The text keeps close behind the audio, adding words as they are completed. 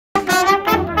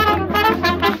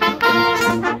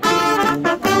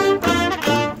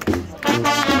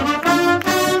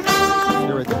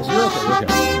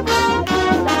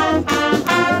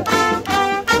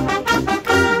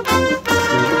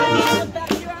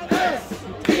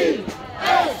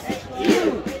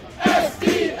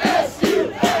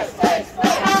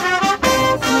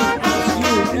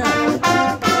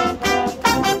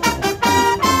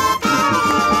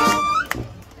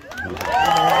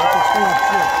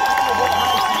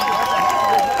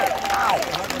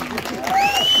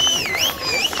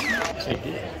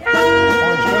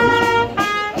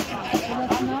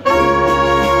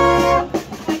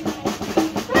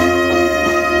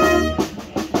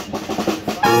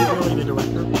really need a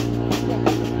record.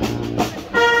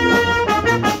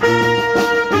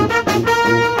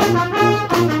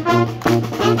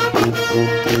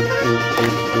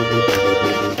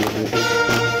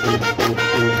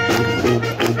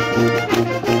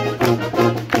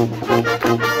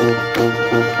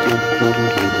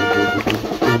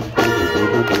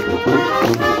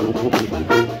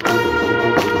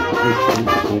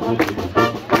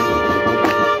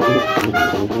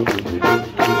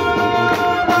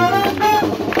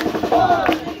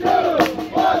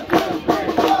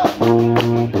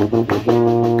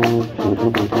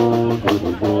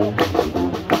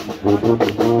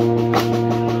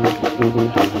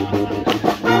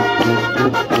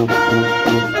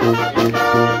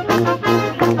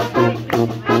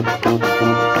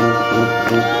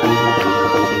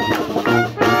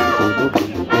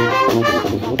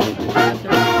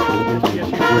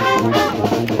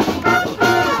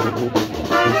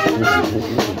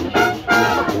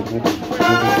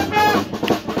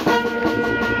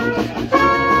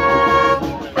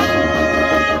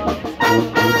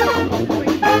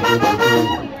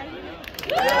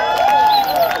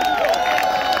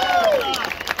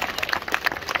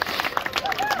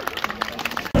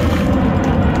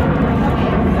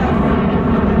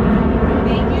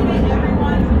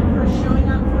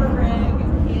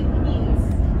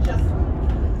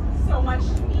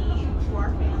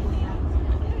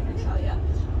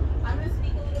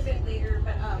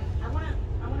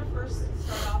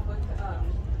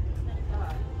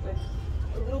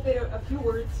 A few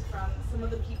words from some of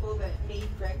the people that made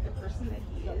Greg the person that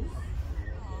he is.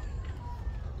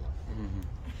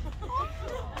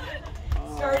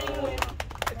 Starting with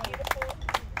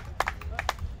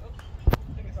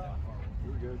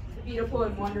the beautiful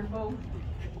and wonderful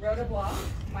Rhoda Block,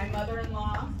 my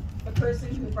mother-in-law, the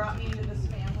person who brought me into this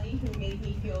family, who made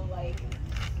me feel like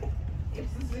this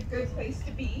is a good place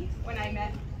to be. When I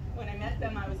met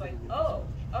them, I was like, oh,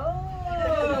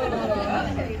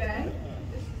 okay then.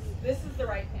 This is the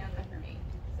right family for me.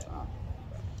 So.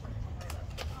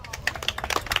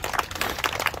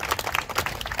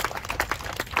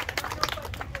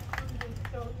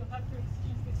 So you'll have to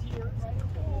excuse this year, right?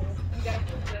 You gotta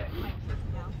put the mic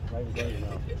now.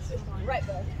 Right,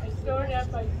 bud. I started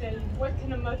out by saying, what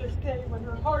can a mother say when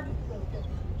her heart is broken?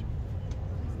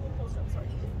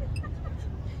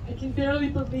 I can barely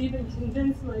believe and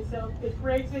convince myself that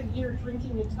Greg's in here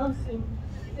drinking and toasting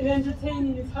and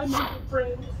entertaining his hundreds of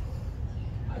friends.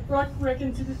 I brought Greg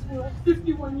into this world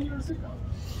 51 years ago.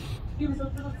 He was a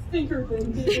little stinker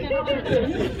then.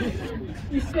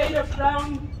 We stayed up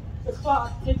round the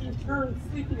clock, taking turns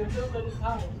sleeping until at a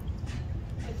time.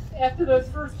 After those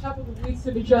first couple of weeks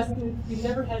of adjustment, we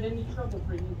never had any trouble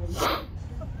bringing him up.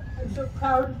 I'm so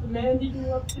proud of the man he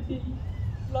grew up to be,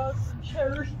 loved and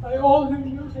cherished by all who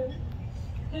knew him.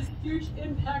 His huge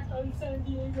impact on San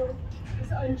Diego is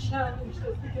unchallenged,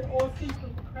 as we can all see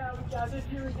from the crowd gathered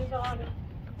here in his honor.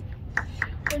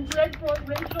 When Greg brought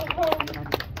Rachel home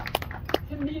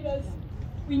to meet us,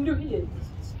 we knew he had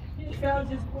found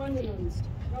his one and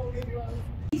only love.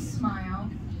 He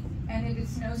smiled, and it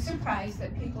is no surprise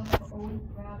that people have always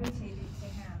gravitated to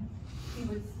him. He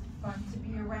was fun to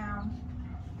be around.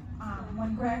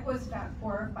 When Greg was about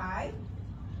 4 or 5,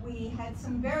 we had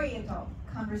some very adult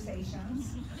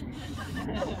conversations.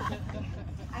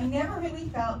 I never really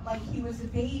felt like he was a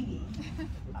baby.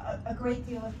 A great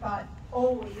deal of thought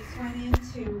always went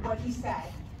into what he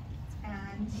said.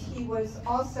 And he was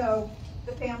also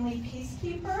the family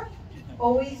peacekeeper,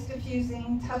 always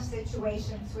diffusing tough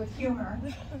situations with humor.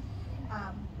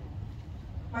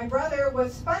 My brother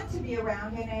was fun to be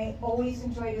around, and I always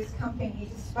enjoyed his company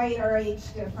despite our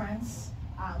age difference.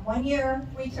 One year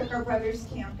we took our brothers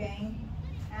camping,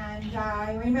 and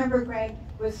I remember Greg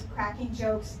was cracking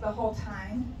jokes the whole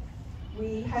time.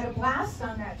 We had a blast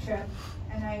on that trip,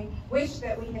 and I wish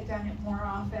that we had done it more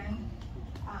often.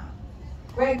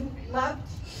 Greg loved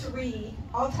to read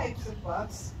all types of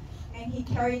books, and he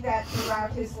carried that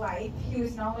throughout his life. He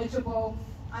was knowledgeable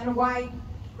on a wide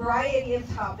variety of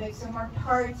topics and worked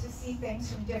hard to see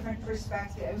things from different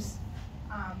perspectives.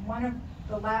 One of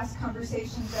the last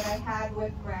conversations that I had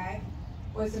with Greg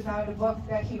was about a book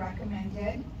that he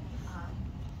recommended.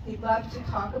 He loved to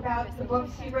talk about the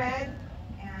books he read,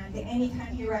 and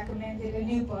anytime he recommended a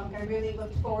new book, I really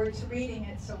looked forward to reading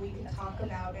it so we could talk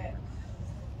about it.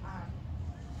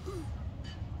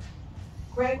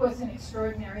 Greg was an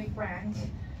extraordinary friend.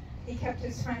 He kept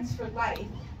his friends for life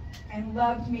and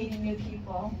loved meeting new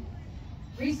people.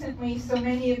 Recently, so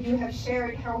many of you have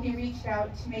shared how he reached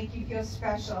out to make you feel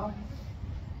special.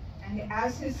 And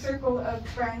as his circle of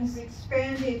friends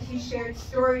expanded, he shared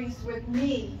stories with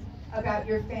me about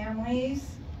your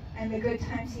families and the good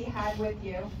times he had with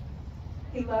you.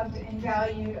 He loved and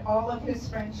valued all of his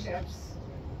friendships.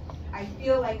 I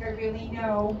feel like I really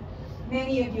know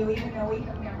many of you, even though we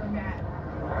have never met.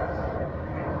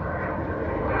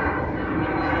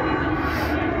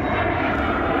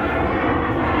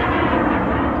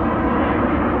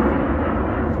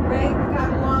 Greg got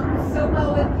along so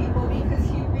well with people because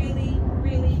he really,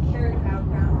 really cared about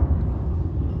them.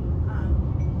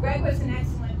 Greg was an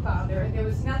excellent father. There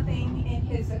was nothing in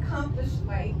his accomplished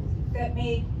life that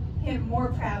made him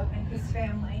more proud than his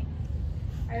family.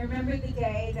 I remember the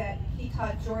day that he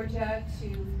taught Georgia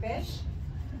to fish,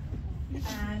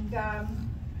 and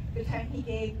the time he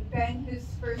gave Ben his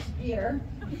first beer.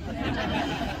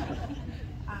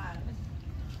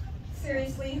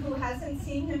 Seriously, who hasn't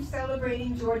seen him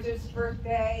celebrating Georgia's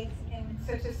birthday in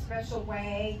such a special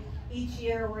way each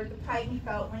year, or the pride he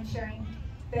felt when sharing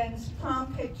Ben's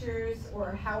prom pictures,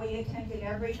 or how he attended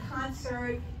every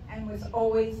concert and was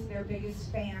always their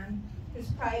biggest fan. His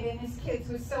pride in his kids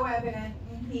was so evident,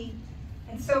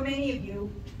 and so many of you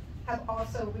have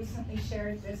also recently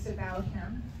shared this about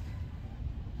him.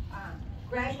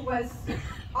 Greg was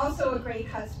also a great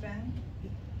husband.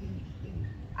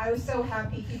 I was so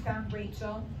happy he found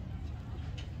Rachel.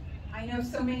 I know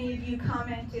so many of you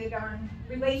commented on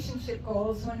relationship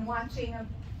goals when watching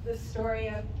the story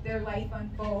of their life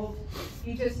unfold.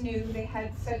 You just knew they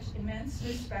had such immense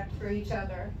respect for each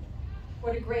other.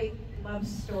 What a great love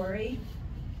story.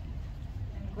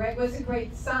 And Greg was a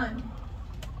great son.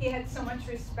 He had so much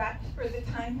respect for the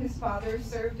time his father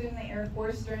served in the Air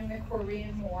Force during the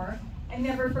Korean War, and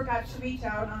never forgot to reach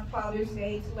out on Father's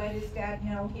Day to let his dad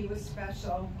know he was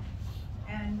special.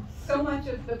 And so much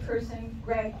of the person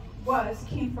Greg was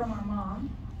came from our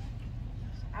mom.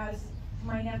 As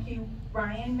my nephew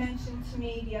Ryan mentioned to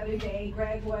me the other day,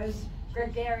 Greg was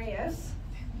gregarious.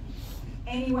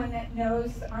 Anyone that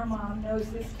knows our mom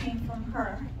knows this came from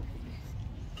her.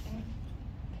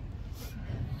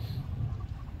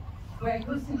 Greg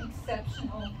was an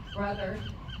exceptional brother.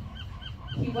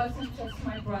 He wasn't just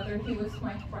my brother, he was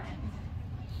my friend.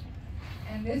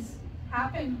 And this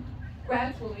happened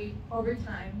gradually over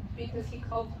time because he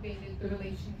cultivated the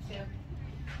relationship.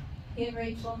 He and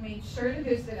Rachel made sure to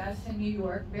visit us in New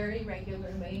York very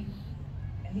regularly,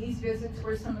 and these visits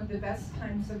were some of the best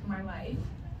times of my life.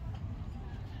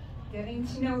 Getting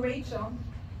to know Rachel,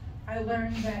 I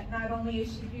learned that not only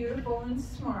is she beautiful and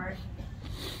smart,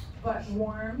 but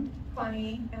warm,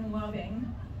 funny, and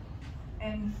loving,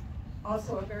 and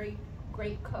also a very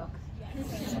great cook.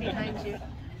 Yes. Behind you.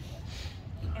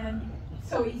 And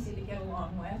so easy to get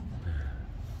along with.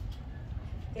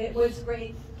 It was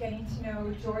great getting to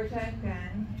know Georgia and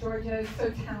Ben. Georgia is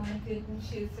so talented, and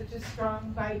she has such a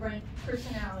strong, vibrant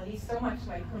personality, so much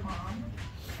like her mom.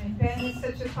 And Ben is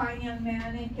such a fine young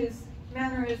man, and his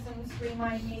mannerisms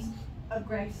remind me of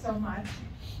Greg so much.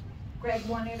 Greg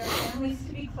wanted our families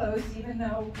to be close, even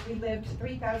though we lived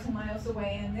 3,000 miles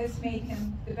away, and this made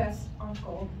him the best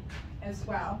uncle as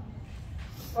well.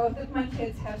 Both of my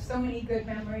kids have so many good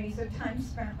memories of time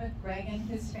spent with Greg and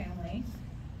his family.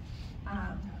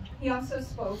 He also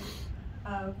spoke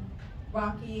of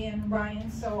Rocky and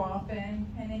Ryan so often,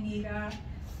 and Anita.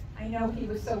 I know he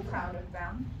was so proud of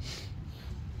them.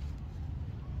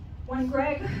 When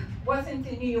Greg wasn't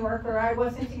in New York or I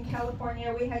wasn't in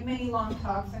California, we had many long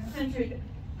talks and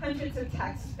hundreds of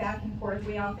texts back and forth.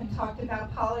 We often talked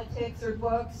about politics or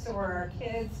books or our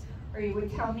kids, or he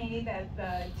would tell me that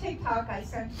the TikTok I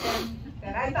sent him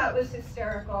that I thought was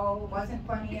hysterical wasn't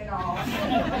funny at all.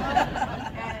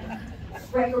 And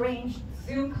Greg arranged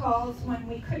Zoom calls when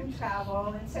we couldn't travel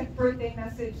and sent birthday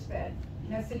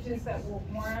messages that were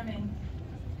warm and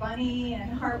funny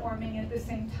and heartwarming at the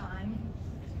same time.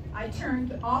 I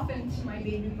turned often to my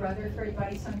baby brother for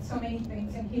advice on so many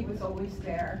things, and he was always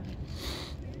there.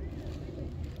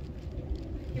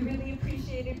 He really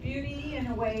appreciated beauty in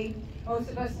a way most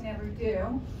of us never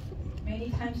do.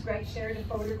 Many times Greg shared a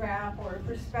photograph or a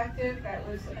perspective that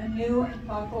was a new and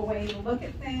thoughtful way to look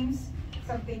at things,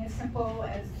 something as simple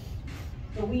as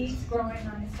the weeds growing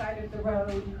on the side of the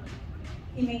road.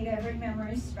 He made every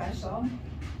memory special.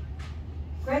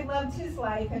 Greg loved his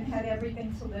life and had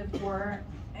everything to live for,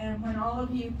 and when all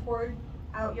of you poured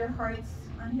out your hearts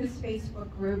on his Facebook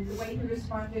group, the way he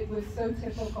responded was so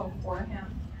typical for him.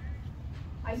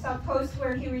 I saw posts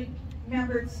where he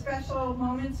remembered special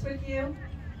moments with you,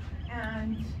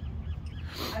 and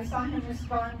I saw him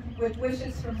respond with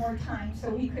wishes for more time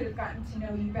so he could have gotten to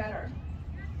know you better.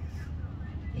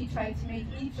 He tried to make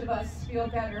each of us feel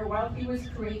better while he was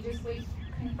courageously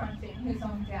confronting his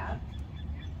own death.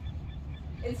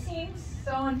 It seems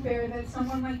so unfair that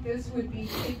someone like this would be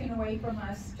taken away from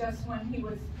us just when he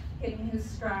was hitting his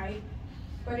stride,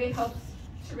 but it helps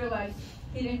to realize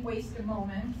he didn't waste a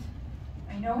moment.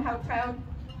 I know how proud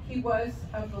he was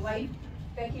of the life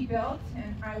that he built,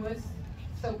 and I was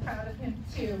so proud of him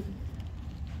too.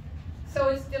 So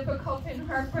as difficult and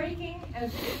heartbreaking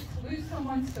as it is to lose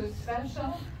someone so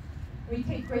special, we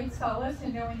take great solace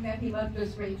in knowing that he loved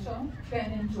us, Rachel,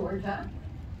 Ben, and Georgia.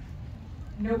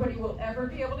 Nobody will ever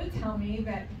be able to tell me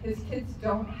that his kids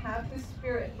don't have his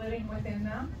spirit living within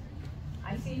them.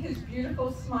 I see his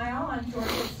beautiful smile on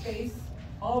Georgia's face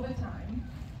all the time,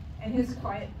 and his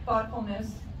quiet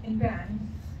thoughtfulness in Ben.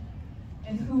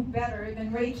 And who better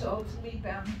than Rachel to lead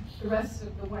them the rest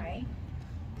of the way?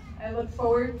 I look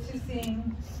forward to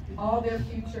seeing all their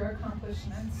future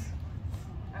accomplishments.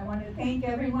 I want to thank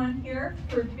everyone here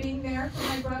for being there for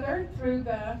my brother through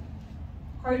the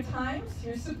hard times.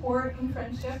 Your support and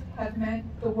friendship have meant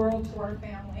the world to our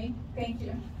family. Thank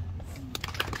you.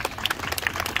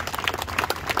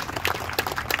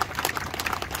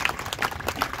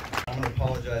 I'm going to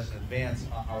apologize in advance.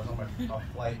 I was on my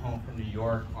flight home from New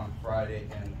York on Friday,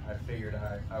 and I figured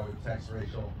I would text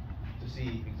Rachel to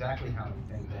see exactly how many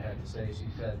things I had to say. She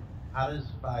said, "How does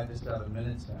 5 to 7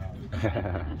 minutes sound?"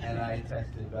 And I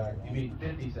texted back, "You mean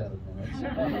 57 minutes?"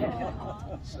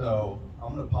 So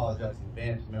I'm going to apologize in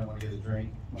advance. You might want to get a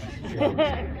drink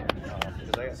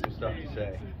because I got some stuff to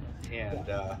say. And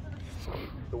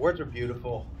the words are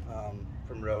beautiful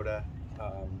from Rhoda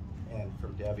and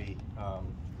from Debbie.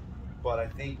 But I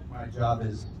think my job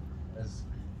is, as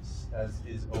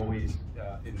is always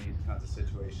in these kinds of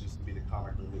situations, to be the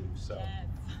comic relief. So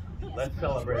let's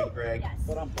celebrate Greg.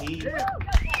 He gave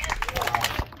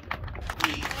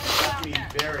me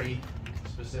very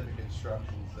specific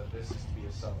instructions that this is to be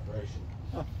a celebration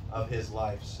of his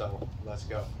life. So let's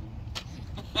go.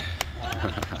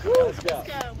 Let's go.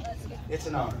 It's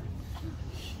an honor.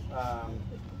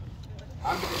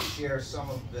 I'm going to share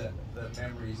some of the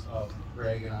memories of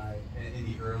Greg and I in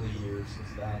the early years,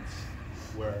 since that's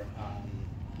where,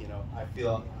 you know, I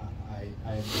feel I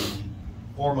am the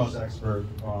foremost expert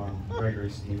on Gregory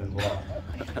Stephen Law.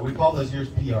 We call those years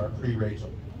PR,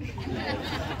 pre-Rachel.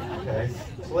 Okay,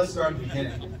 so let's start at the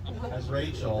beginning. As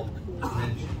Rachel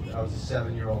mentioned, I was a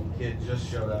 7-year-old kid, just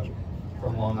showed up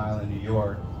from Long Island, New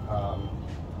York,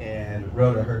 and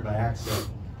Rhoda heard my accent,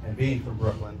 and being from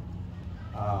Brooklyn,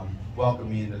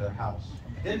 welcomed me into their house.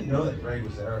 I didn't know that Greg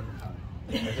was there at the time.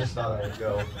 I just thought I would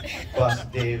go bust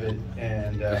David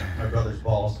and my brother's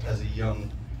balls, as a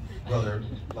young brother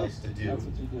likes to do.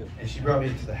 And she brought me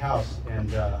into the house,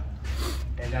 and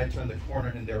I turned the corner,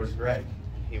 and there was Greg.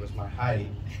 He was my height,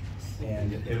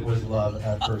 and it was love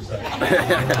at first sight.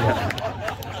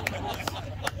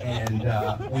 And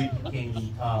we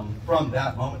became, from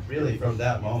that moment,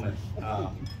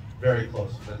 very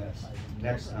close for the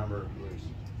next number of years.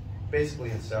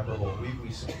 Basically inseparable.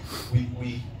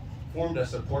 We formed a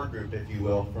support group, if you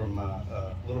will, from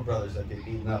little brothers that get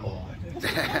beaten up a lot.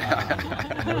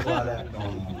 There was a lot of that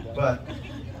going on. But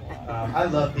I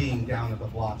love being down at the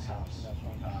Block's house.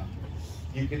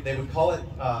 They would call it,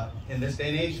 in this day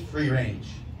and age, free range.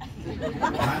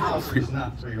 My house was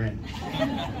not free range.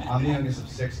 I'm the youngest of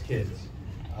 6 kids.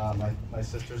 My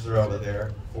sisters are over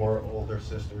there, 4 older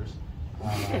sisters,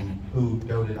 who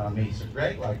doted on me. So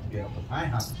Greg liked to be up at my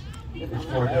house. There's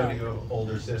 4 doting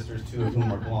older sisters, 2 of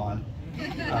whom are blonde.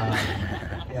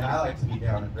 And I like to be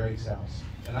down at Greg's house.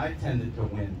 And I tended to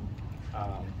win.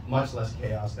 Much less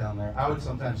chaos down there. I would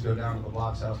sometimes go down to the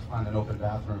Block's house to find an open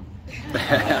bathroom.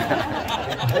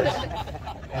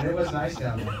 And it was nice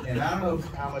down there. And I don't know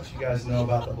how much you guys know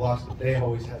about the Blocks, but they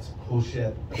always had some cool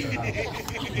shit at their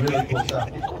house. Really cool stuff.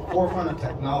 Forefront of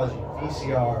technology,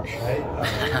 VCR, right?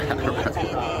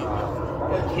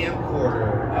 A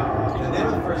camcorder. And they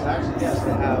were the first, actually, yes,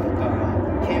 to have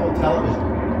cable television.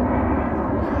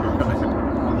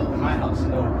 In my house,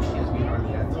 no, we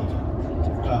hardly had TV.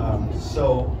 So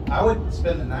I would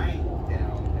spend the night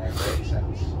down at Greg's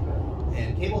house,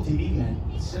 and cable TV meant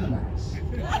Cinemax.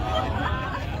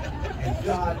 And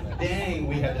god dang,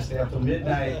 we had to stay up till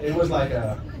midnight. It was like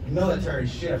a military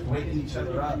shift, waking each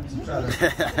other up to try to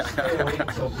stay awake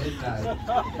until midnight,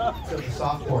 until the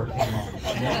softcore came on.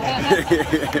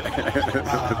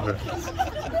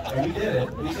 And we did it.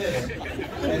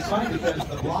 And it's funny because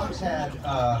the Blocks had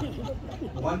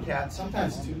 1 cat,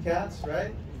 sometimes 2 cats,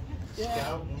 right?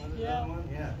 Scout, yeah.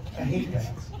 I hate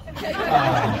cats.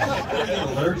 I get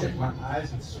allergic. My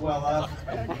eyes would swell up.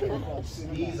 I'd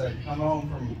sneeze. I'd come home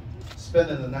from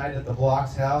spending the night at the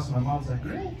Block's house. My mom's like,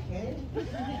 "You okay?"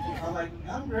 I'm like,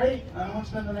 "I'm great. I want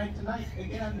to spend the night tonight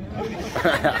again."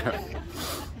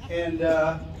 And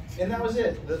that was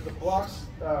it. The blocks,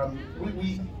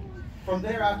 we from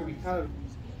there after we kind of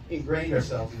ingrained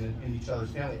ourselves in each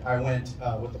other's family. I went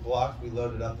with the block. We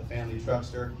loaded up the family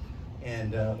truckster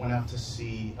and went out to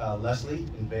see Leslie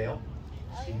in Vail.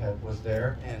 She was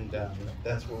there, and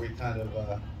that's where we kind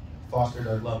of fostered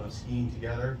our love of skiing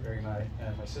together. Greg and I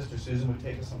and my sister Susan would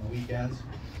take us on the weekends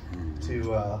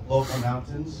to local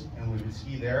mountains, and we would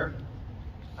ski there.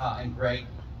 And Greg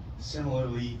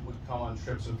similarly would come on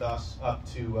trips with us up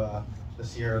to the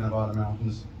Sierra Nevada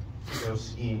mountains to go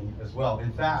skiing as well.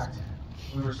 In fact,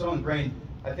 we were so ingrained,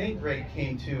 I think Greg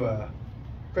came to a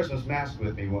Christmas Mass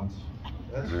with me once.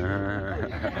 That's true.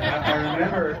 I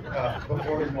remember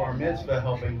before his bar mitzvah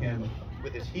helping him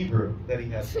with his Hebrew that he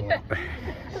had to learn.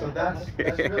 So that's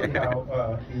really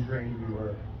how ingrained we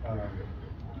were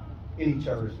in each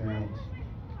other's families.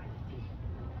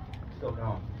 Still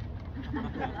going.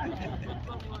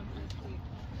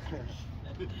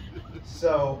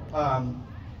 So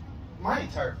my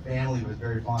entire family was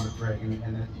very fond of Greg, and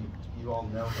if you all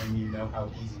know him, you know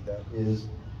how easy that is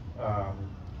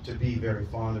to be very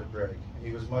fond of Greg.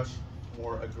 He was much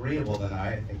more agreeable than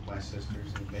I think my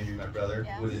sisters and maybe my brother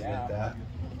would admit that.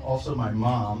 Also, my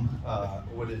mom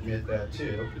would admit that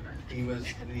too. He was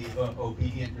the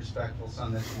obedient, respectful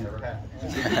son that she never had.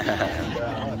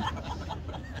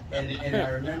 And I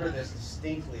remember this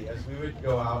distinctly as we would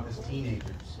go out as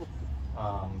teenagers.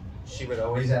 She would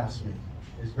always ask me,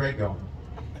 "Is Greg going?"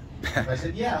 I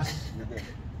said, "Yes.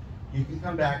 You can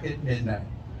come back at midnight."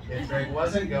 If Greg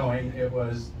wasn't going, it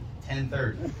was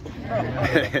 10:30.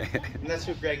 And that's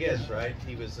who Greg is, right?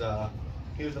 He was the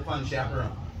fun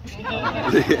chaperone.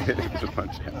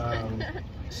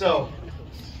 So,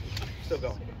 still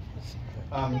going.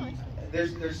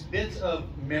 There's bits of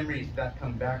memories that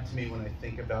come back to me when I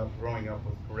think about growing up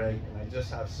with Greg, and I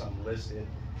just have some listed.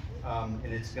 And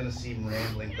it's going to seem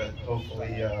rambling, but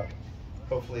hopefully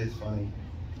it's funny.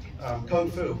 Kung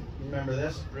Fu, remember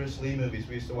this? Bruce Lee movies.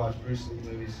 We used to watch Bruce Lee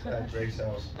movies at Greg's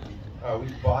house. We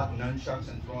bought nunchucks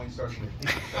and throwing stars and we'd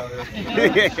hit each other.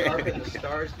 And sharpen the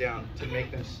stars down to make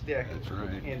them stick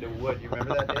into wood. You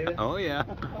remember that, David? Oh, yeah.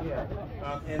 Yeah.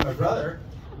 And my brother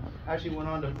actually went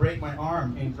on to break my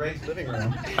arm in Greg's living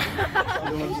room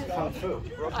doing Kung Fu.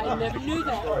 I never knew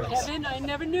that, Kevin. I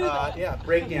never knew that. Yeah,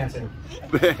 breakdancing.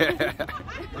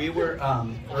 We were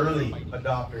early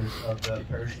adopters of the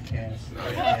parachute pants.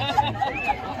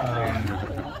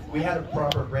 We had a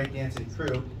proper breakdancing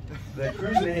crew. The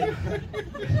crew's name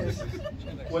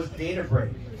was Data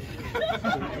Break,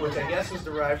 which I guess was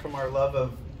derived from our love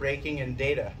of breaking and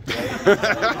data.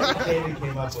 Right? David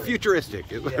came up with futuristic.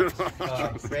 Yes.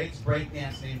 Greg's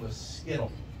breakdance name was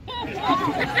Skittle. And his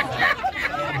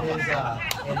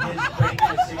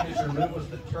breakdance signature move was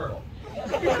the turtle.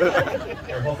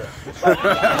 Here, hold it.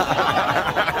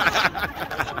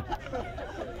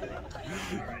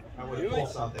 I would pull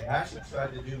something. I actually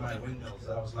tried to do my windmills.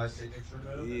 That was my signature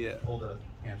move. Yeah. Pulled a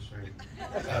hamstring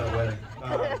at a wedding.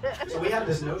 So we had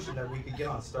this notion that we could get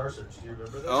on Star Search. Do you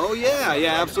remember this? Oh yeah,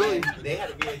 yeah, absolutely. They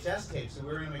had a VHS tape, so we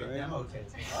were going to make a demo tape.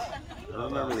 I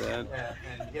remember that.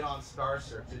 And get on Star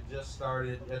Search. It just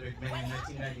started at McMahon in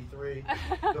 1993.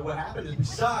 But what happened is we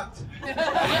sucked. It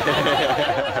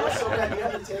was so bad. You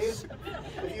had the tape.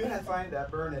 If you had find that,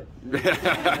 burn it. Never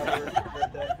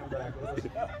let that come back. It was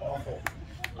awful.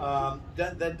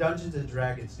 That Dungeons and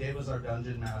Dragons, Dave was our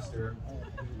dungeon master,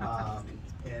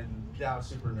 and that was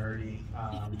super nerdy.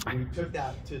 We took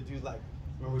that to do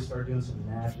remember we started doing some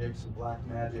magic, some black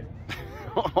magic.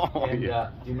 And do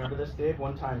you remember this, Dave?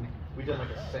 One time we did a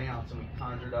seance and we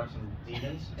conjured up some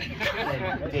demons.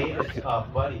 And David's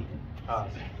buddy,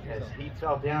 as he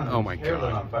fell down and his hair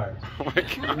lit on fire. Oh my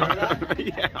God. Remember that?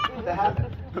 Yeah. That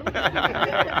happened.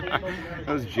 That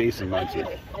was Jason Munson.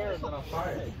 Hair lit on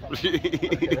fire.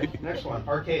 Okay, next one,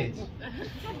 arcades.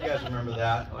 You guys remember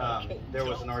that? There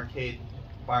was an arcade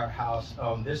by our house.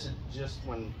 This is just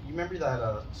when, you remember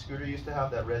that scooter you used to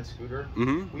have, that red scooter?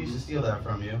 Mm-hmm. We used to steal that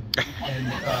from you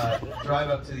and drive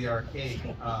up to the arcade.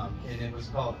 And it was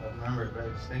called, I remember it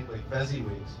very distinctly,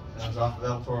 Fezziwigs. And it was off of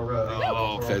El Toro Road.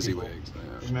 Oh, Fezziwigs.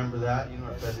 You remember that? You know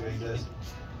what Fezziwigs is?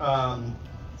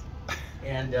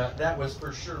 And that was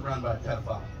for sure run by a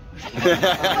pedophile. But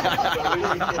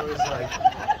really, it was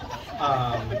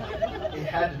it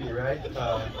had to be, right?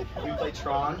 We played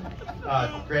Tron.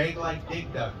 Greg liked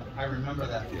Dig Dug. I remember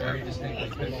that very distinctly.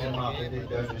 Couldn't get him off the Dig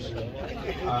Dug machine.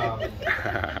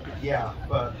 Yeah,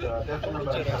 but definitely run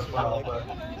by a pedophile, but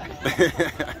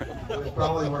it was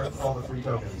probably worth all the free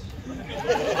tokens.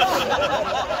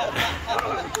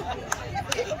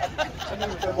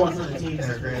 Took one for the team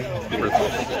there, Greg.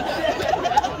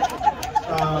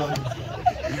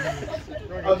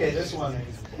 Okay, this one,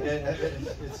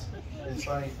 it's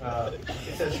funny.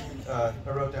 It says, I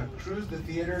wrote down, cruise the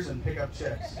theaters and pick up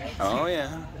chicks. Oh,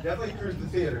 yeah. Definitely cruise the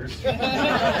theaters.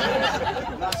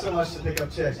 Not so much to pick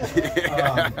up chicks.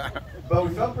 But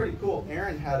we felt pretty cool.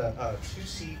 Aaron had a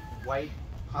two-seat white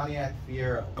Pontiac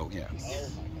Fiero. Oh, yeah.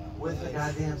 With a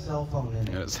goddamn cell phone in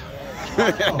it. Yes. We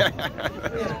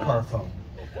had a car phone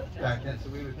back then, so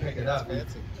we would pick it up.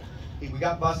 We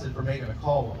got busted for making a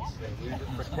call once. We just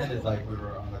pretended like we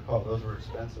were on a call. Those were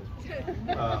expensive.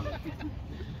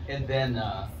 And then,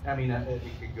 I mean, it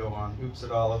could go on. Hoops at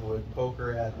Olivewood,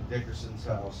 poker at the Dickerson's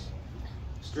house,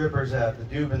 strippers at the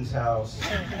Dubin's house.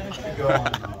 It could go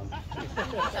on and on.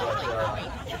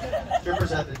 But,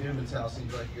 strippers at the Dubin's house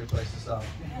seems like a good place to stop.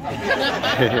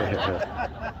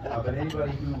 But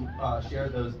anybody who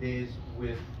shared those days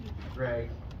with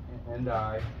Greg and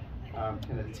I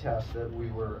can attest that we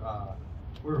were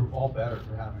all better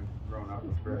for having grown up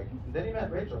with Greg. And then he met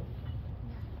Rachel.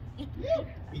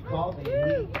 He called me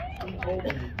and he told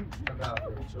me about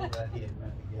Rachel, that he had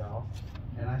met the gal,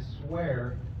 and I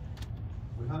swear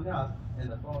we hung up and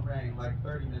the phone rang like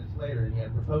 30 minutes later and he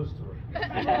had proposed to her. How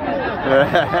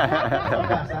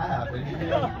fast that happened.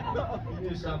 He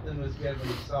knew something was good when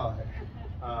he saw it.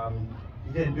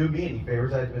 He didn't do me any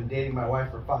favors. I'd been dating my wife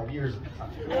for 5 years at the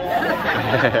time.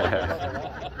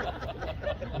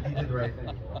 He did the right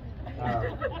thing.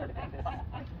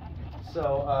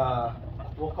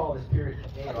 We'll call this period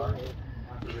AR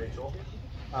after Rachel.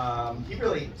 He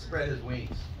really spread his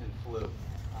wings and flew.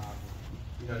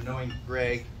 You know, knowing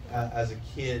Greg as a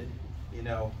kid, you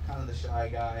know, kind of the shy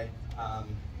guy. I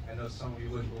know some of you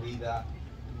wouldn't believe that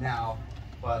now,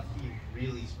 but he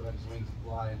really spread his wings and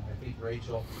fly. And I think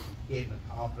Rachel gave him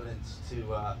the confidence to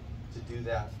do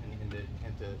that and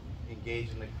to engage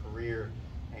in the career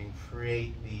and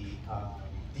create the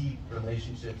deep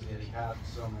relationships that he had with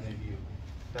so many of you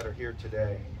that are here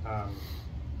today.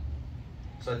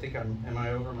 So I think am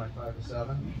I over my 5 to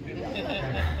 7? Okay.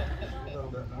 A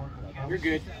little bit more. You're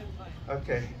good.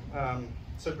 Okay.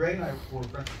 So Greg and I were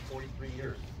friends for 43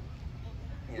 years.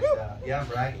 And yeah, I'm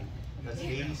bragging. That's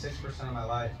 86% of my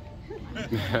life.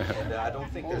 And I don't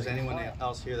think there's anyone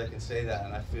else here that can say that,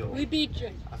 and I feel... We beat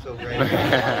you. I feel great. Friends.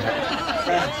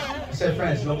 I said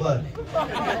friends, no blood.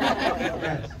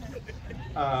 Friends.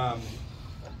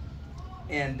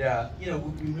 You know,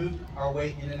 we moved our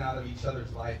way in and out of each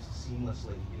other's lives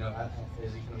seamlessly. You know,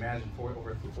 as you can imagine, for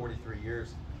over 43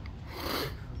 years,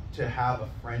 to have a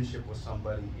friendship with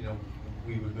somebody, you know,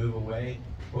 we would move away,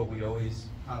 but we always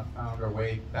kind of found our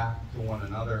way back to one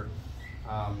another.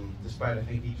 Despite, I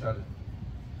think he tried to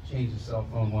change his cell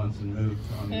phone once and moved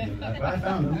on the internet, but I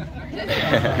found him.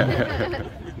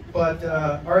 But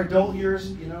our adult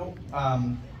years, you know,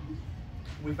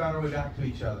 we found our way back to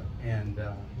each other, and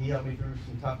he helped me through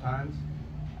some tough times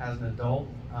as an adult,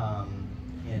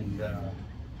 and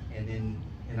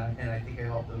I think I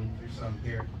helped him through some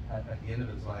here at the end of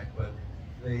his life. But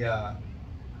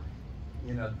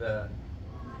you know,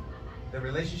 the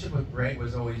relationship with Greg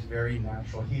was always very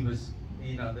natural. He was,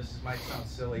 you know, this might sound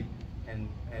silly and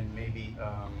maybe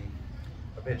a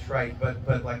bit trite,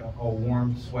 but like a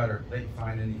warm sweater that you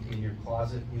find in your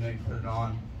closet. You know, you put it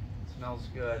on, it smells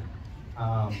good.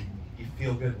 You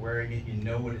feel good wearing it. You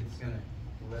know what it's going to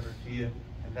deliver to you,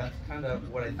 and that's kind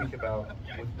of what I think about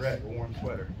with Greg, a warm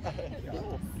sweater.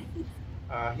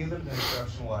 He lived an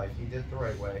exceptional life. He did it the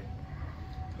right way.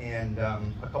 And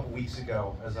a couple weeks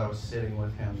ago, as I was sitting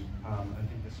with him, I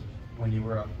think this was when you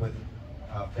were up with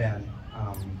Ben,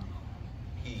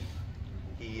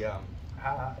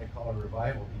 I call it a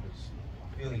revival. He was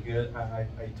feeling good. I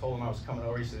told him I was coming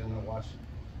over. He said, I'm going to watch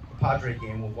the Padre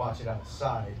game. We'll watch it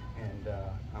outside. And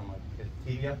I'm like, is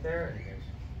the TV up there? And he goes,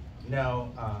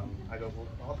 no. I go, well,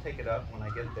 I'll take it up when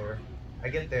I get there. I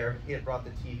get there. He had brought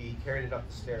the TV, carried it up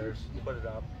the stairs, put it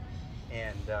up,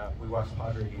 and we watched the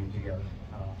Padre game together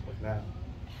with Matt.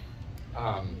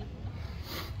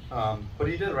 But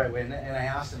he did it the right way, and I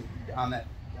asked him on that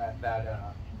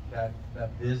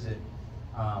visit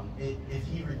if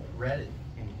he regretted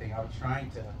anything. I was trying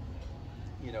to,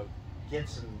 you know, get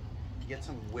some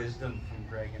wisdom from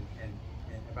Greg and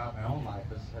about my own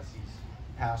life as he's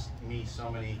passed me so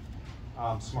many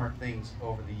smart things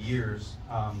over the years.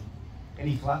 And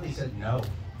he flatly said no.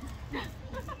 He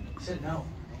said no.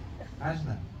 Imagine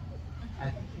that.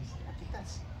 I think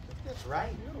that's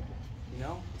right. You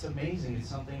know, it's amazing. It's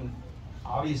something,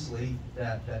 obviously,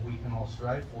 that we can all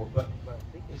strive for, but I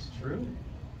think it's true.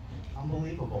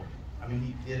 Unbelievable. I mean,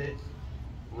 he did it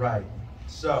right.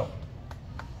 So,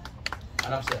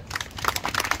 enough said.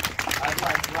 I'd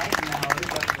like right now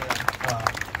everybody to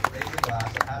raise a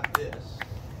glass. I have this.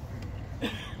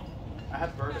 I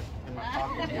had bourbon in my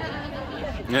pocket.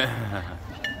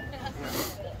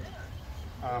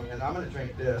 And I'm going to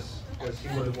drink this because he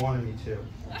would have wanted me to.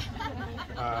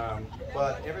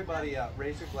 But everybody,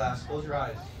 raise your glass, close your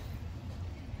eyes,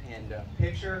 and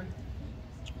picture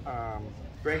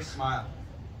Greg's smile.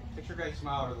 Picture Greg's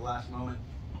smile over the last moment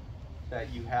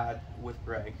that you had with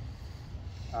Greg.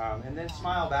 And then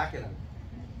smile back at him,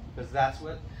 because that's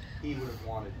what he would have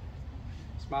wanted.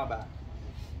 Smile back.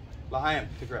 L'chaim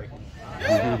to Greg.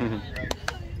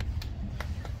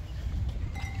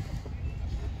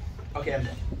 Okay, I'm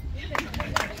done.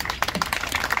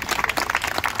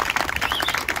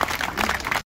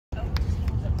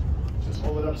 Just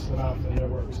hold it up to the mouth and it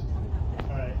works.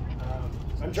 All right.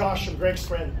 I'm Josh. I'm Greg's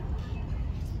friend.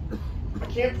 I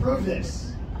can't prove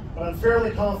this, but I'm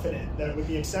fairly confident that with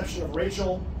the exception of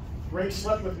Rachel, Greg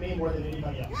slept with me more than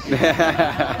anybody else.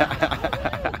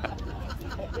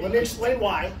 Let me explain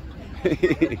why.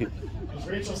 As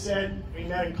Rachel said, we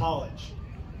met in college.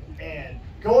 And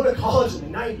going to college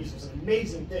in the 90s was an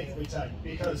amazing thing, let me tell you,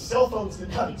 because cell phones did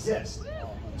not exist.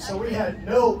 So we had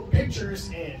no pictures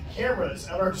and cameras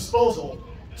at our disposal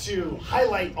to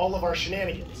highlight all of our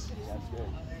shenanigans.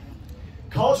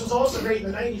 College was also great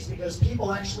in the 90s because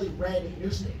people actually read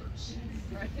newspapers.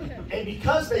 And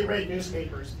because they read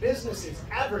newspapers, businesses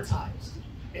advertised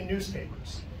in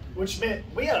newspapers, which meant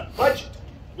we had a budget,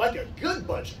 like a good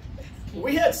budget.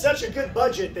 We had such a good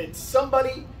budget that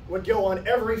somebody would go on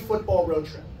every football road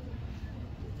trip.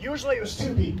 Usually it was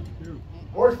 2 people,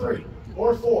 or 3,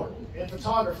 or 4, and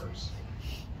photographers.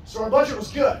 So our budget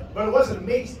was good, but it wasn't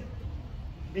amazing,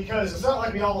 because it's not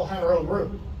like we all had our own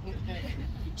room.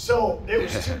 So it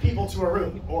was 2 people to a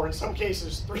room, or in some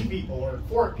cases 3 people, or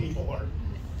 4 people, or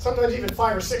sometimes even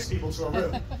 5 or 6 people to a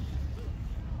room.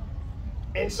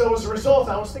 And so as a result,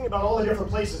 I was thinking about all the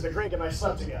different places that Greg and I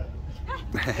slept together.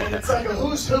 And it's like a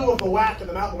who's who of the WAC in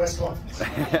the Mountain West Conference.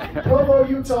 Provo,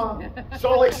 Utah,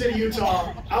 Salt Lake City,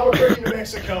 Utah, Albuquerque, New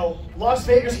Mexico, Las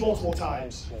Vegas multiple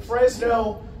times,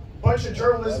 Fresno, bunch of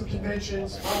journalism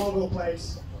conventions all over the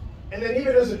place. And then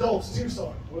even as adults,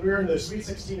 Tucson, when we were in the Sweet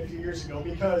 16 a few years ago,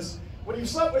 because when you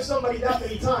slept with somebody that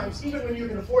many times, even when you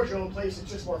can afford your own place,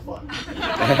 it's just more fun.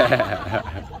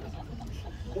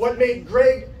 What made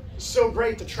Greg so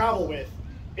great to travel with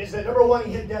is that number 1,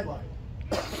 he hit deadline.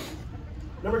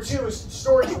 Number 2 is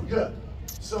stories were good,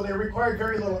 so they required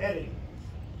very little editing.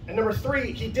 And number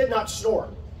 3, he did not snore.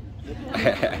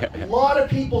 A lot of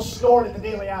people snored at the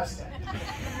Daily Aztec.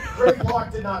 Greg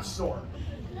Block did not snore.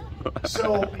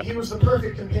 So he was the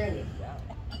perfect companion.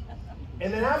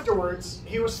 And then afterwards,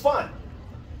 he was fun.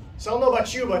 So I don't know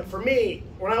about you, but for me,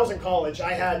 when I was in college,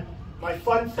 I had my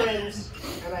fun friends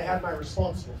and I had my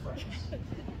responsible friends.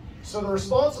 So the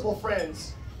responsible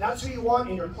friends, that's who you want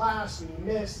in your class when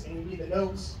you miss and you need the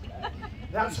notes.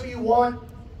 That's who you want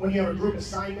when you have a group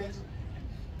assignment.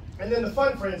 And then the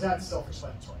fun friends, that's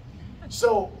self-explanatory.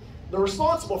 So the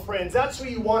responsible friends, that's who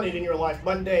you wanted in your life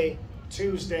Monday,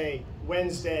 Tuesday,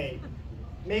 Wednesday,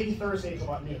 maybe Thursday till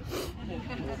about noon.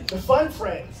 The fun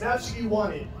friends, that's who you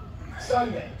wanted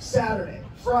Sunday, Saturday,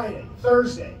 Friday,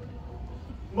 Thursday,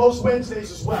 most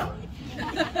Wednesdays as well.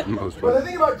 But the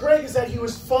thing about Greg is that he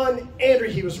was fun and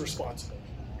he was responsible.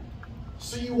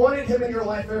 So you wanted him in your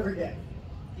life every day.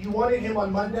 You wanted him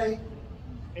on Monday,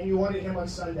 and you wanted him on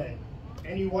Sunday,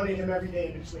 and you wanted him every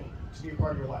day in between to be a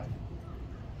part of your life.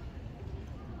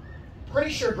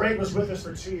 Pretty sure Greg was with us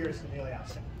for 2 years in the Daily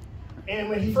Aztec. And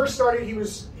when he first started, he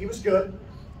was good,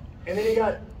 and then he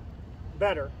got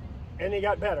better, and he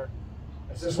got better.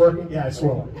 Is this working? Yeah, it's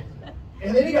working.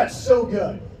 And then he got so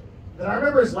good that I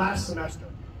remember his last semester.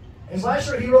 His last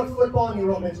year, he wrote football and he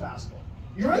wrote men's basketball.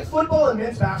 You write football and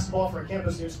men's basketball for a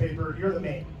campus newspaper, you're the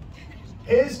man.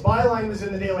 His byline was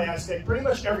in the Daily Aztec pretty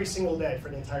much every single day for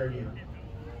the entire year.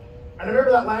 And I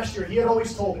remember that last year, he had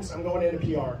always told us, I'm going into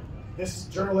PR. This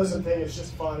journalism thing is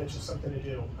just fun, it's just something to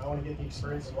do. I want to get the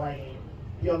experience of writing,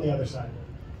 be on the other side of it.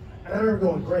 And I remember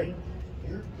going, great,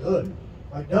 you're good.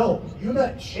 Like, no, you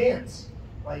got a chance.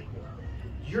 Like,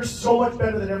 you're so much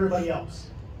better than everybody else.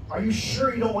 Are you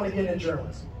sure you don't want to get into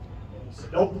journalism? And he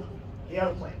said, nope, he had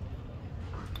a plan.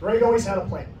 Greg always had a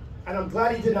plan. And I'm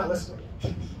glad he did not listen to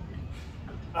me.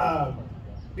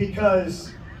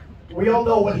 Because we all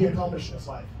know what he accomplished in his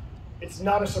life. It's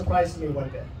not a surprise to me one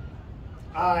bit.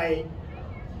 I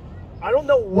don't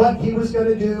know what he was going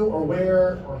to do or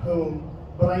where or whom,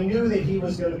 but I knew that he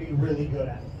was going to be really good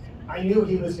at it. I knew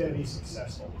he was going to be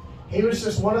successful. He was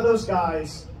just one of those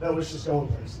guys that was just going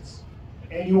places.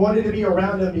 And you wanted to be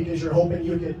around him because you're hoping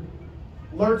you could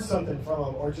learn something from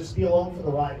him or just be along for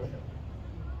the ride with him.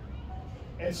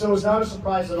 And so it's not a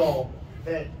surprise at all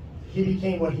that he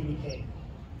became what he became.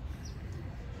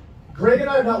 Greg and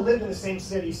I have not lived in the same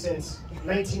city since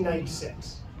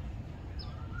 1996.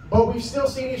 But we've still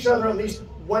seen each other at least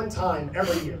one time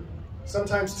every year.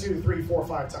 Sometimes 2, 3, 4,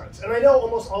 5 times. And I know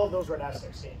almost all of those were at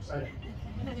Aztecs games. I know.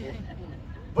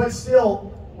 But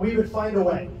still, we would find a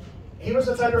way. He was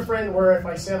the type of friend where if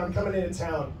I said I'm coming into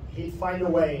town, he'd find a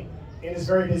way in his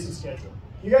very busy schedule.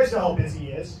 You guys know how busy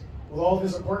he is, with all of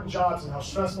his important jobs and how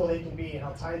stressful they can be and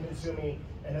how time-consuming,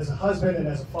 and as a husband and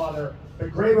as a father.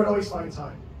 But Greg would always find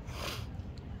time.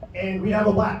 And we'd have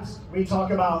a blast. We'd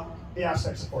talk about the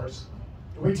Aztecs, of course.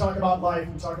 We'd talk about life,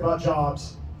 we'd talk about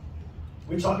jobs.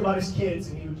 We'd talk about his kids,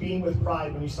 and he would beam with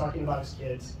pride when he's talking about his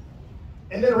kids.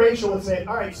 And then Rachel would say,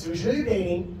 all right, Susan, you're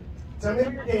dating. Tell me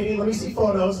if you're dating. Let me see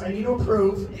photos. I need to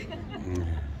approve.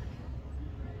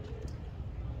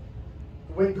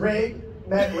 When Greg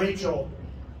met Rachel,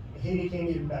 he became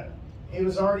even better. He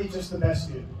was already just the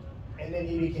best dude. And then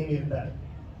he became even better.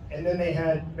 And then they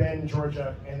had Ben in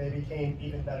Georgia, and they became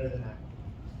even better than that.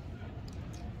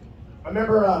 I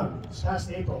remember this past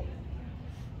April.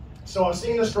 So I was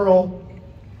seeing this girl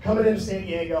coming into San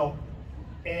Diego,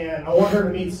 and I want her to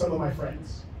meet some of my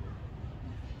friends.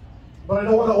 But I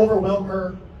don't want to overwhelm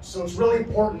her, so it's really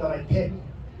important that I pick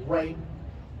right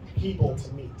people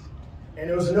to meet. And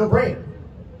it was a no-brainer.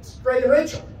 It's Greg and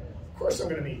Rachel. Of course I'm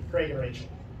going to meet Greg and Rachel.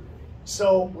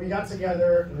 So we got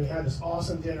together, and we had this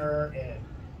awesome dinner, and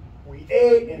we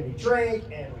ate, and we drank,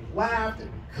 and we laughed,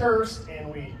 and we cursed,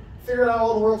 and we figured out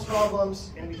all the world's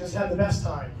problems, and we just had the best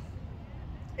time.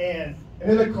 And I'm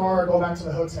in the car, going back to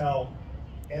the hotel,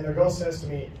 and the girl says to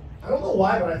me, I don't know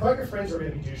why, but I thought your friends were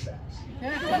going to be douchebags.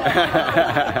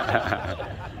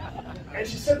 And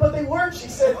she said, but they weren't. She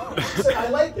said, I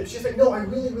liked them. She's like, no, I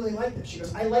really, really liked them. She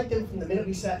goes, I liked them from the minute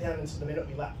we sat down until the minute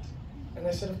we left. And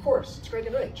I said, of course, it's Greg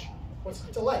and Rach. What's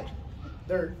not to like?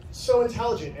 They're so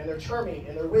intelligent, and they're charming,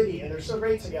 and they're witty, and they're so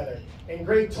great together. And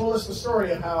Greg told us the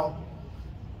story of how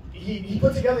he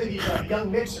put together these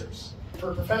young mixers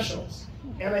for professionals.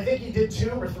 And I think he did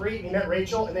 2 or 3, and he met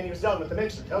Rachel, and then he was done with the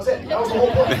mixer. That was it. That was the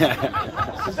whole point.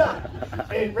 It was done.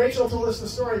 And Rachel told us the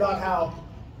story about how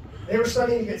they were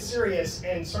starting to get serious,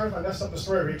 and sorry if I messed up the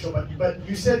story, Rachel, but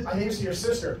you said, I think it was to your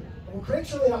sister, well,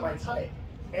 Greg's really not my type.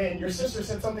 And your sister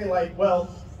said something like, well,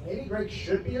 maybe Greg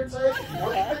should be your type. You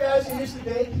look at the guys you used to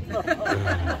date.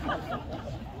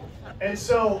 And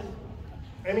so,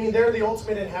 I mean, they're the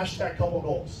ultimate in hashtag couple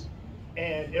goals.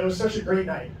 And it was such a great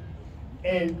night.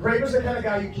 And Greg was the kind of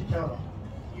guy you could count on.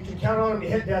 You could count on him to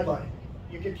hit deadline.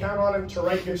 You could count on him to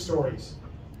write good stories.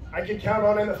 I could count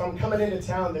on him if I'm coming into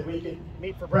town that we could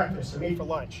meet for breakfast or meet for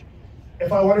lunch.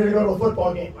 If I wanted to go to a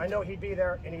football game, I know he'd be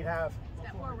there and he'd have.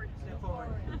 Step forward. Step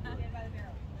forward.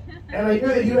 And I knew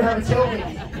that he would have a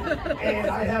tailgate. And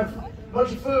I'd have a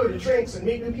bunch of food and drinks and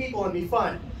meet new people and be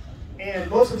fun. And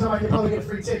most of the time I could probably get a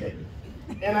free ticket.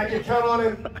 And I could count on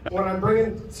him when I'm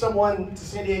bringing someone to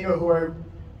San Diego who I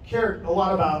cared a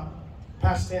lot about.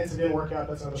 Past tense, it didn't work out,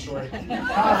 that's another story.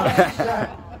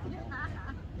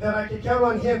 That I could count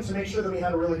on him to make sure that we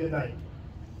had a really good night.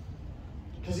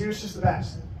 Because he was just the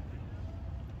best.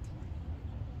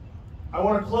 I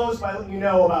want to close by letting you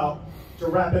know about, to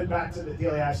wrap it back to the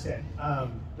Daily Aztec.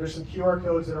 There's some QR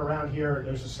codes that are around here.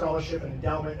 There's a scholarship and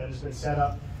endowment that has been set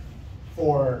up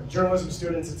for journalism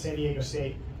students at San Diego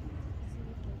State.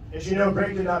 As you know,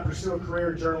 Greg did not pursue a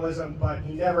career in journalism, but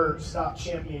he never stopped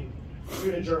championing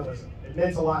student journalism. It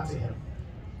meant a lot to him.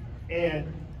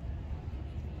 And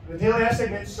the Daily Aztec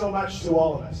meant so much to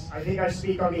all of us. I think I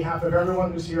speak on behalf of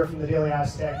everyone who's here from the Daily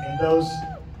Aztec and those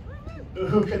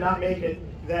who could not make it,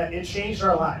 that it changed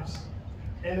our lives.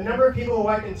 And the number of people who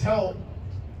I can tell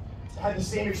had the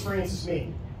same experience as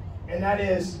me. And that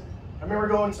is, I remember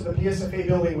going to the PSFA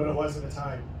building when it was at the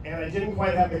time, and I didn't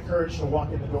quite have the courage to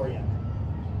walk in the door yet.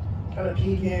 Kind of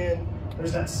peek in,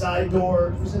 there's that side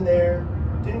door, who's in there?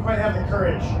 Didn't quite have the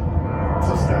courage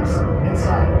to step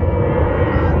inside.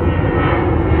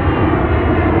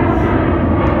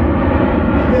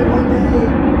 And then one day,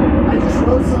 I just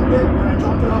wrote something and I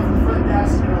dropped it off at the front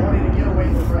desk and I wanted to get away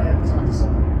before I had to talk to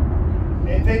someone.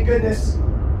 And thank goodness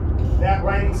that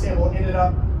writing sample ended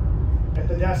up at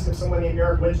the desk of someone named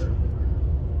Eric Winter.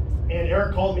 And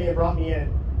Eric called me and brought me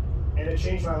in, and it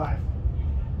changed my life.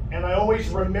 And I always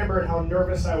remembered how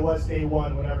nervous I was day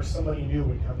one whenever somebody new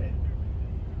would come in.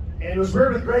 And it was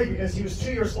weird with Greg because he was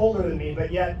 2 years older than me,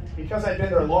 but yet, because I'd been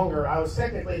there longer, I was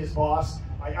technically his boss.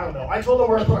 I don't know. I told him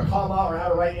where to put a comma or how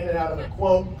to write in and out of a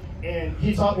quote, and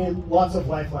he taught me lots of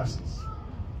life lessons.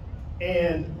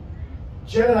 And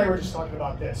Jen and I were just talking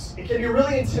about this. It can be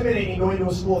really intimidating going to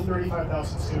a school of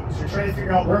 35,000 students. You're trying to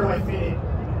figure out, where do I fit in?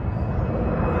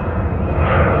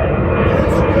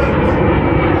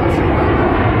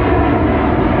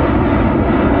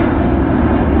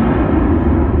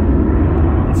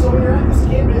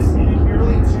 campus, and it can be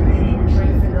really intimidating. You're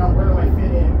trying to figure out where do I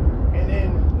fit in. And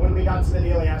then when we got to the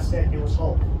Daily Aztec, it was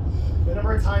home. The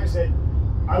number of times that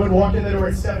I would walk in the door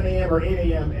at 7 a.m. or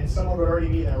 8 a.m. and someone would already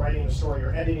be there writing a story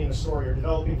or editing a story or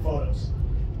developing photos.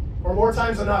 Or more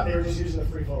times than not, they were just using the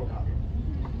free photocopy.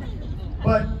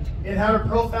 But it had a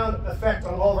profound effect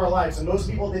on all of our lives, and most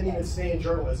people didn't even stay in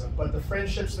journalism, but the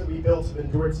friendships that we built have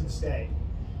endured to this day.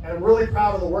 And I'm really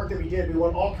proud of the work that we did. We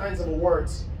won all kinds of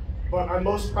awards, but I'm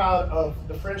most proud of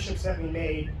the friendships that we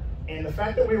made and the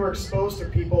fact that we were exposed to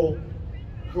people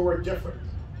who were different.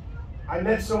 I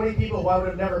met so many people who I would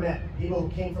have never met, people who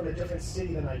came from a different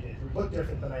city than I did, who looked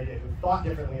different than I did, who thought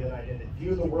differently than I did, that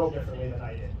viewed the world differently than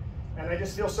I did. And I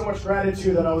just feel so much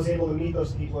gratitude that I was able to meet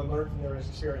those people and learn from their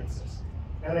experiences.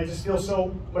 And I just feel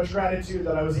so much gratitude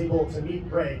that I was able to meet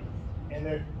Greg and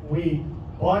that we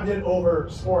bonded over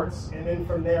sports, and then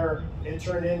from there it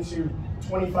turned into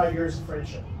 25 years of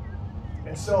friendship.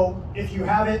 And so if you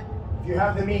have it, if you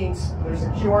have the means, there's a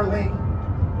QR link,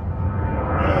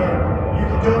 and you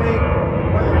can donate,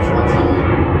 whether it's one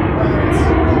time, whether it's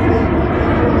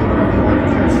whatever you want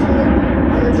to do, so that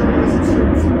other journalism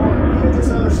students or even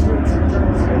just other students in the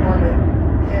journalism department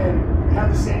can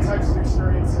have the same types of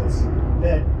experiences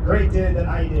that Greg did, that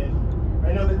I did.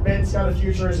 I know that Ben's got a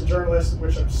future as a journalist,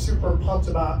 which I'm super pumped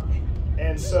about.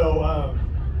 And so,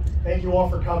 thank you all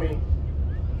for coming.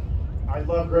 I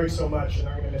love Greg so much, and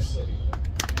I'm going to miss it.